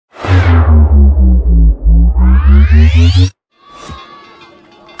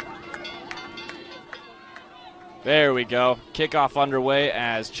There we go. Kickoff underway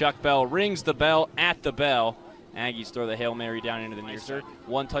as Chuck Bell rings the bell at the bell. Aggies throw the Hail Mary down into the near side.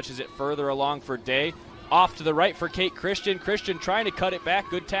 One touches it further along for Day. Off to the right for Kate Christian. Christian trying to cut it back.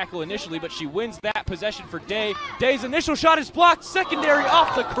 Good tackle initially, but she wins that possession for Day. Day's initial shot is blocked. Secondary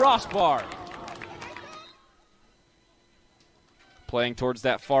off the crossbar. Playing towards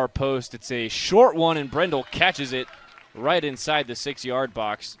that far post. It's a short one, and Brendel catches it right inside the 6-yard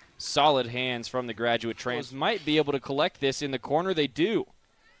box. Solid hands from the graduate trans. Might be able to collect this in the corner. They do.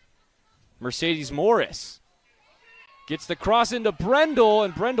 Mercedes Morris gets the cross into Brendel,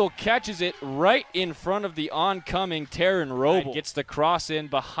 and Brendel catches it right in front of the oncoming Taryn Roble. Gets the cross in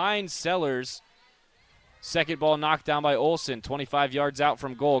behind Sellers. Second ball knocked down by Olsen. 25 yards out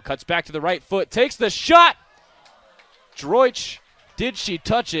from goal. Cuts back to the right foot. Takes the shot. Droich, did she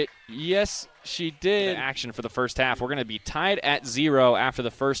touch it? Yes, she did. Action for the first half. We're going to be tied at 0 after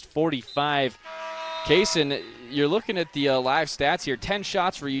the first 45. Kaysen, you're looking at the live stats here. 10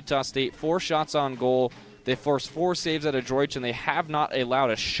 shots for Utah State, 4 shots on goal. They forced 4 saves out of Droich, and they have not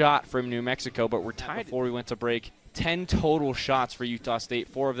allowed a shot from New Mexico, but we're tied before we went to break. 10 total shots for Utah State,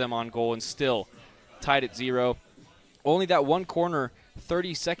 4 of them on goal, and still tied at 0. Only that one corner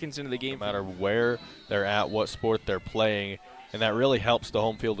 30 seconds into the game. No matter where they're at, what sport they're playing, and that really helps the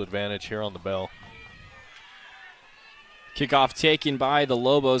home field advantage here on the bell. Kickoff taken by the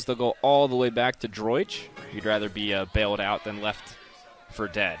Lobos. They'll go all the way back to Droich. You'd rather be bailed out than left for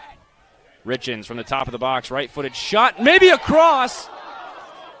dead. Richens from the top of the box, right-footed shot, maybe a cross,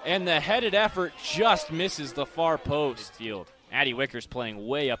 and the headed effort just misses the far post. Addie Wicker's playing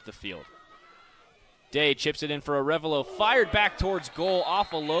way up the field. Day chips it in for a Revelo, fired back towards goal,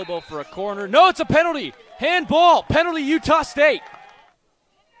 off a Lobo for a corner. No, it's a penalty. Handball, penalty Utah State.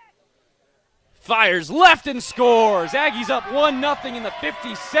 Fires left and scores. Aggies up 1-0 in the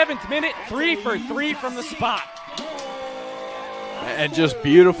 57th minute, 3 for 3 from the spot. And just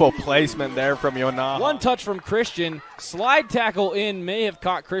beautiful placement there from Yonaha. One touch from Christian. Slide tackle in may have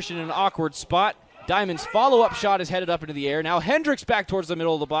caught Christian in an awkward spot. Diamond's follow-up shot is headed up into the air. Now Hendricks back towards the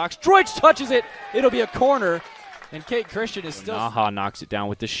middle of the box. Droich touches it. It'll be a corner. And Kate Christian is still... Yonaha knocks it down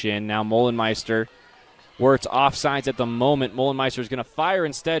with the shin. Now Molenmeister, where it's offsides at the moment. Molenmeister is going to fire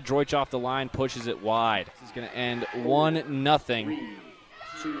instead. Droich off the line, pushes it wide. This is going to end 1-0.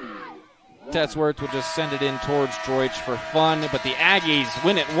 Tetzworth will just send it in towards Droich for fun, but the Aggies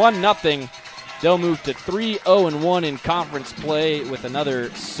win it 1-0. They'll move to 3-0-1 in conference play with another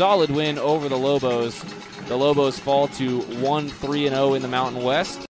solid win over the Lobos. The Lobos fall to 1-3-0 in the Mountain West.